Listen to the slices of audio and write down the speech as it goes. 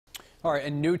All right,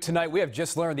 and new tonight, we have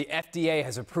just learned the FDA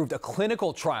has approved a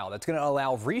clinical trial that's going to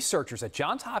allow researchers at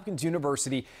Johns Hopkins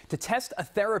University to test a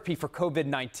therapy for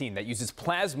COVID-19 that uses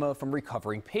plasma from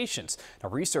recovering patients. Now,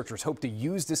 researchers hope to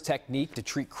use this technique to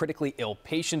treat critically ill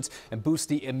patients and boost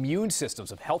the immune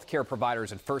systems of healthcare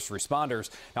providers and first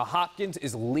responders. Now, Hopkins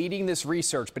is leading this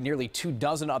research, but nearly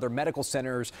 24 other medical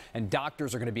centers and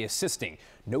doctors are going to be assisting.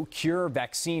 No cure,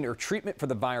 vaccine, or treatment for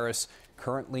the virus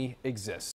currently exists.